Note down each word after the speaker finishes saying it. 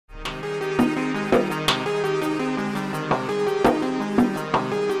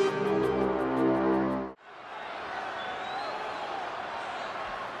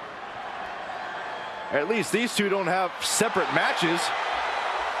At least these two don't have separate matches.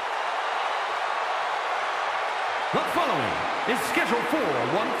 The following is scheduled for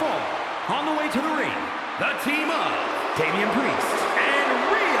one fall. On the way to the ring, the team of Damian and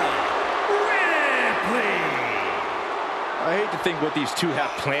Rhea Ripley. I hate to think what these two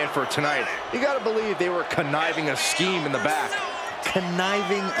have planned for tonight. You gotta believe they were conniving a scheme in the back.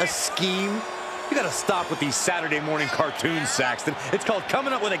 Conniving a scheme? You gotta stop with these Saturday morning cartoons, Saxton. It's called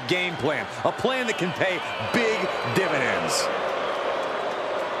coming up with a game plan. A plan that can pay big dividends.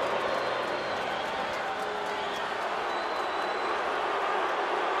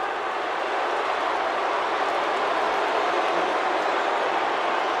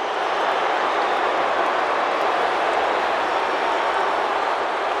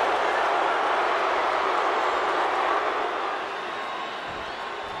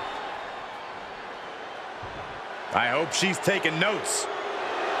 I hope she's taking notes.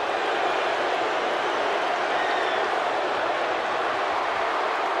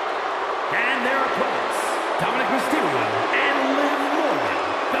 And their opponents, Dominic Mysterio and Liv Morgan,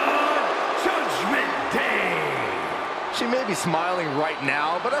 the Judgment Day. She may be smiling right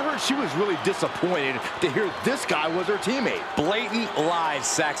now, but I heard she was really disappointed to hear this guy was her teammate. Blatant lies,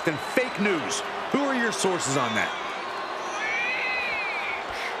 Saxton. Fake news. Who are your sources on that?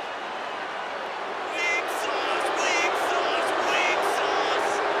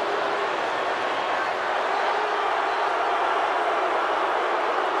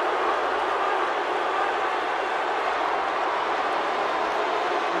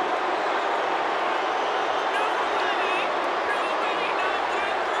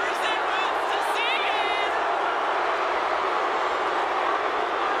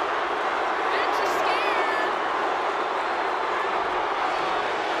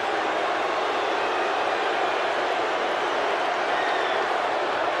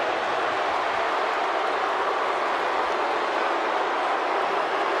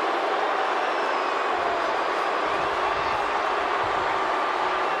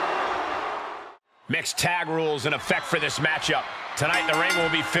 Mixed tag rules in effect for this matchup. Tonight, the ring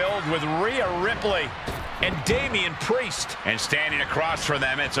will be filled with Rhea Ripley and Damian Priest. And standing across from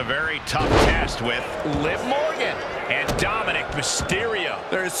them, it's a very tough test with Liv Morgan and Dominic Mysterio.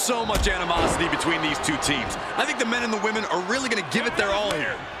 There is so much animosity between these two teams. I think the men and the women are really going to give it their all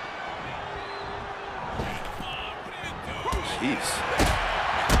here. Jeez.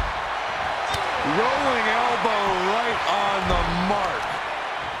 Rolling elbow right on the mark.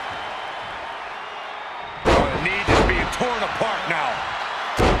 Knee just being torn apart now.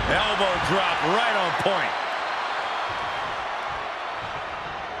 Elbow drop right on point.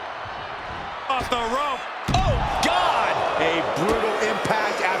 Off the rope. Oh, God! A brutal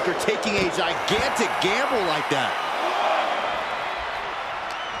impact after taking a gigantic gamble like that.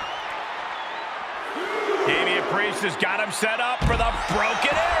 Damian Priest has got him set up for the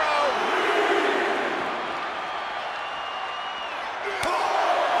broken arrow.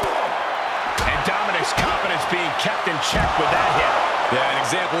 Dominic's confidence being kept in check with that hit. Yeah, an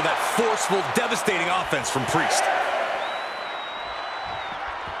example of that forceful, devastating offense from Priest.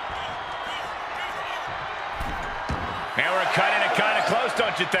 And we're cutting it kind of close,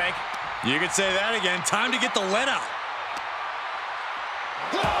 don't you think? You could say that again. Time to get the lead out.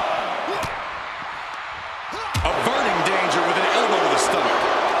 Averting danger with an elbow to the stomach.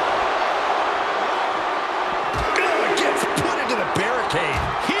 Gets put into the barricade.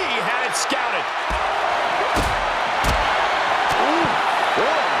 He had it scouted.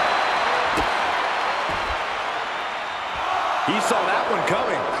 He saw that one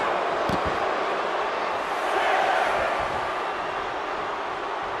coming.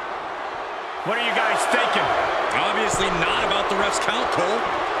 What are you guys thinking? Obviously not about the ref's count, Cole.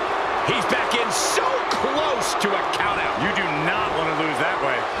 He's back in so close to a countout. You do not want to lose that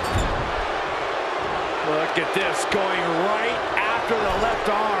way. Look at this, going right after the left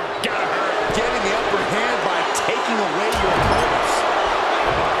arm. Gotta hurt. Getting the upper hand by taking away your opponents.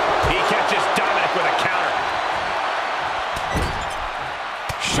 He catches Dominic with a counter.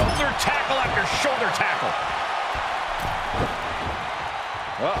 Shoulder tackle after shoulder tackle.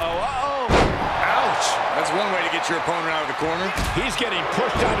 Uh-oh, uh-oh. Ouch. That's one way to get your opponent out of the corner. He's getting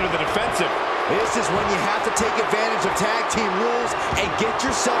pushed onto the defensive. This is when you have to take advantage of tag team rules and get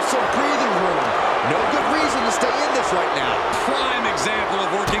yourself some breathing room. No good reason to stay in this right now. Prime example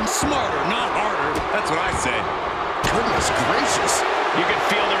of working smarter, not harder. That's what I say. Goodness gracious. You can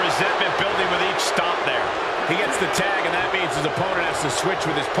feel the resentment building with each stomp there. He gets the tag, and that means his opponent has to switch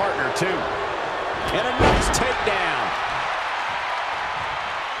with his partner, too. And a nice takedown.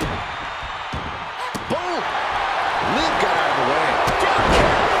 Boom! Liv got out of the way.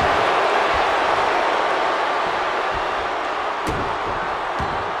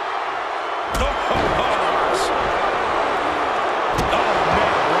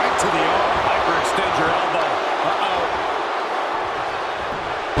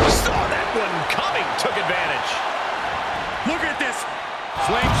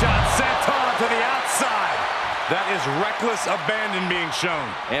 Slingshot sent on to the outside. That is reckless abandon being shown.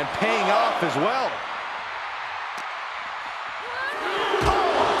 And paying off as well.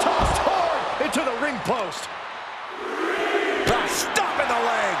 Oh, tossed hard into the ring post. Stop in the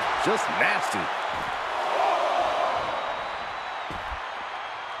leg. Just nasty.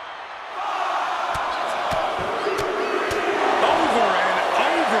 Over and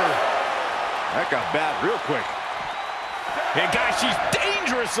over. That got bad real quick. And guys, she's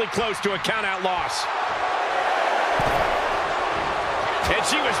dangerously close to a count-out loss. And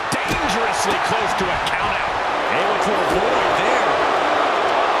she was dangerously close to a count-out. Able to avoid there.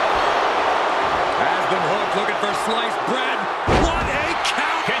 Has been hooked, looking for sliced bread. What a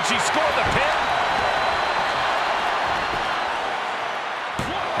count! Can she score the pin?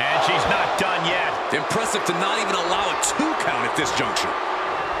 And she's not done yet. Impressive to not even allow a 2 count at this juncture.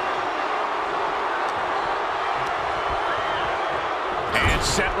 And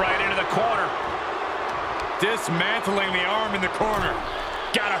set right into the corner. Dismantling the arm in the corner.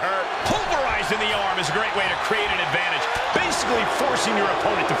 Gotta hurt. Pulverizing the arm is a great way to create an advantage. Basically forcing your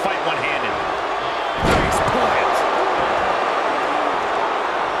opponent to fight one-handed. Nice plant.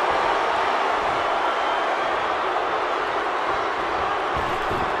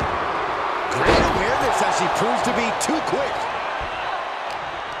 Great awareness as she proves to be too quick.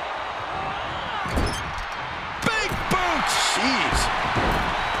 Big boot! Jeez.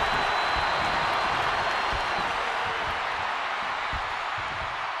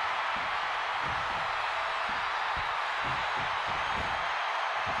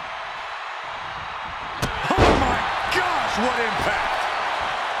 What impact!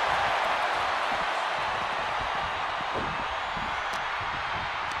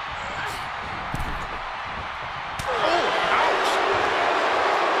 Oh, ouch!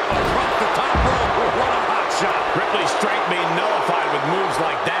 Across the top rope, what a hot shot! Ripley's strength being nullified with moves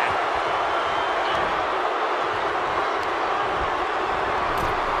like that.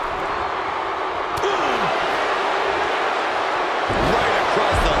 Right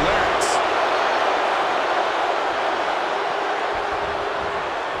across the larynx.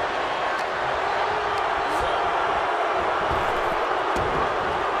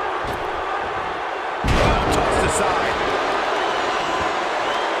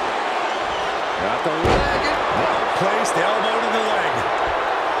 Got the leg. Well placed, elbow to the leg.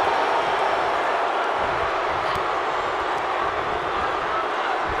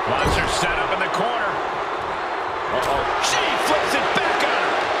 Monster set up in the corner. Uh-oh. She flips it back on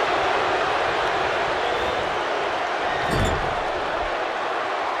her.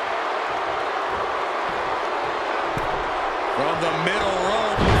 From the middle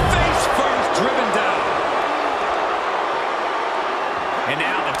rope, face first, driven down. And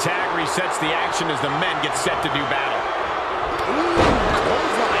now the tag resets the action as the men get set to do battle. Ooh,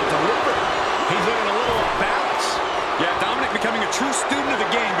 clothesline delivered. He's looking a little off balance. Yeah, Dominic becoming a true student of the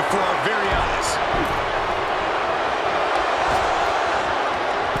game before our very eyes.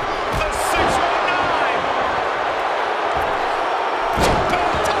 The 619.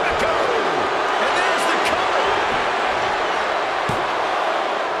 Atomico. And there's the cover.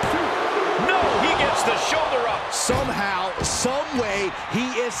 No, he gets the shoulder up. Somehow, some way,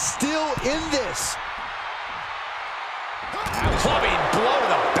 he is still in this. Clubbing blow to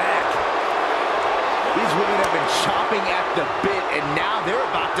the back. These women have been chomping at the bit, and now they're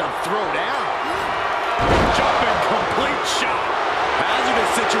about to throw down. Jumping complete shot.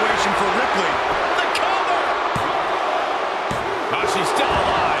 Hazardous situation for Ripley. The cover. Oh, she's still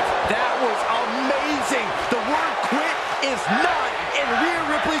alive. That was amazing. The word quit is not in Rhea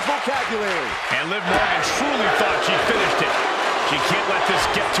Ripley's vocabulary. And Liv Morgan truly thought she finished it. She can't let this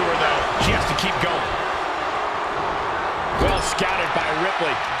get to her, though. She has to keep going. Well scouted by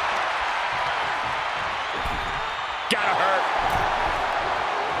Ripley. Gotta hurt.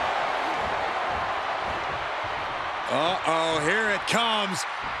 Uh-oh, here it comes.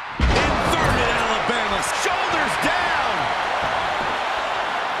 Inverted Alabama. Shoulders down.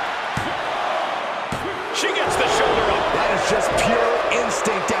 She gets the shoulder up. That is just pure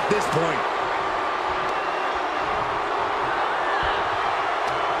instinct at this point.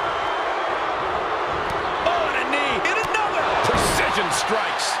 Oh, and a knee. And another. Precision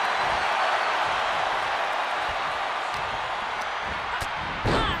strikes.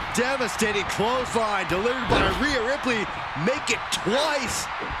 Devastating clothesline delivered by Rhea Ripley. Make it twice.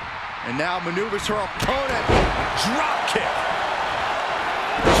 And now maneuvers her opponent. Drop kick.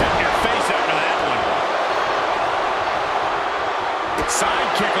 Check your face after that one. Side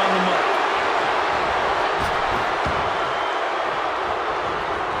kick on the mark.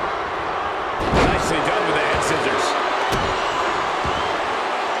 Nicely done with the head scissors.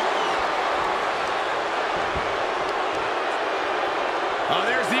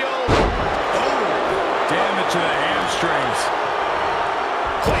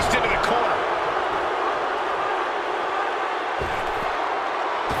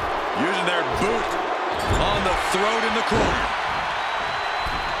 position there. Boot on the throat in the corner.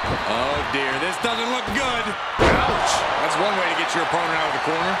 Oh, dear. This doesn't look good. Ouch. That's one way to get your opponent out of the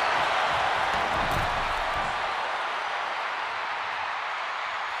corner.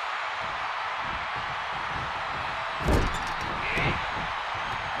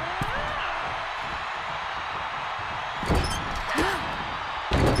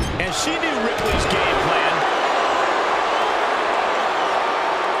 And she knew Ripley's game plan.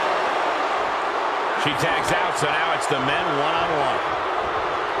 She tags out, so now it's the men one-on-one.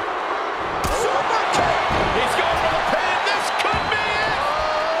 Super kick! He's going for the pin. This could be it!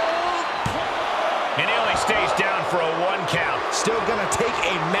 And he only stays down for a 1 count. Still gonna take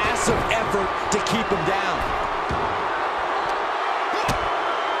a massive effort to keep him down.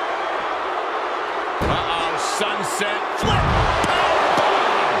 Uh-oh, sunset flip.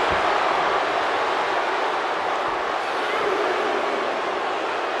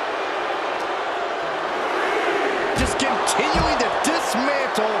 Just continuing to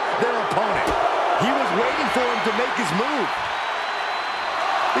dismantle their opponent. He was waiting for him to make his move.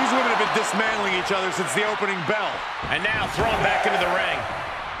 These women have been dismantling each other since the opening bell. And now thrown back into the ring.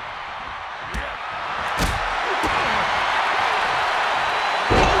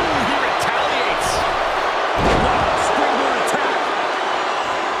 Oh, he retaliates. Wow, springboard attack.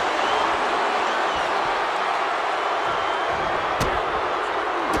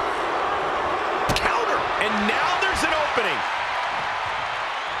 Counter. And now there's an opening.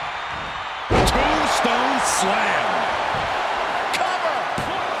 Tombstone slam. Cover.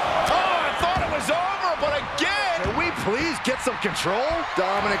 Oh, I thought it was over, but again. Can we please get some control?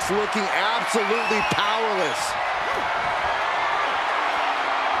 Dominic's looking absolutely powerless.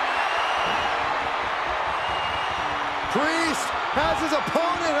 Priest has his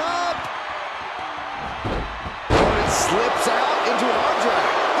opponent up. Opponent slips out into an arm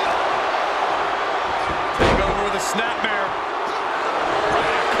drag. Take over with a snapmare.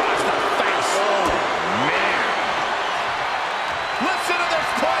 Right across the face. Oh, man. Listen to this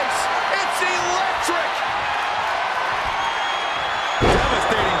place. It's electric.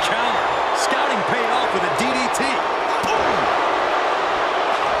 Devastating counter. Scouting paid off with a DDT.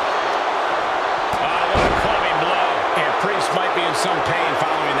 What a clubbing blow. And Priest might be in some pain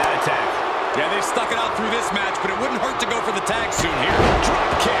following that attack. Yeah, they stuck it out through this match, but it wouldn't hurt to go for the tag soon here. Drop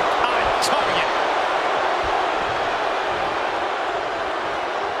kick on target.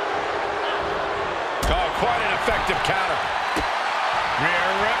 Oh, quite an effective counter. Rhea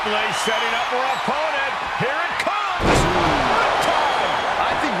Ripley setting up her opponent. Here it comes. One time.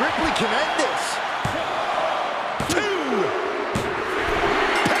 I think Ripley can end this. 2.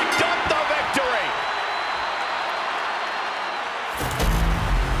 Picked up the victory.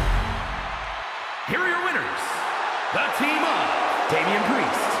 Here are your winners, the team of Damian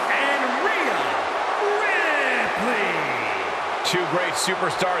Priest and Rhea Ripley. 2 great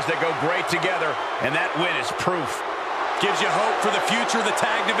superstars that go great together, and that win is proof. Gives you hope for the future of the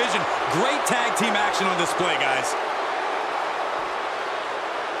tag division. Great tag team action on display, guys.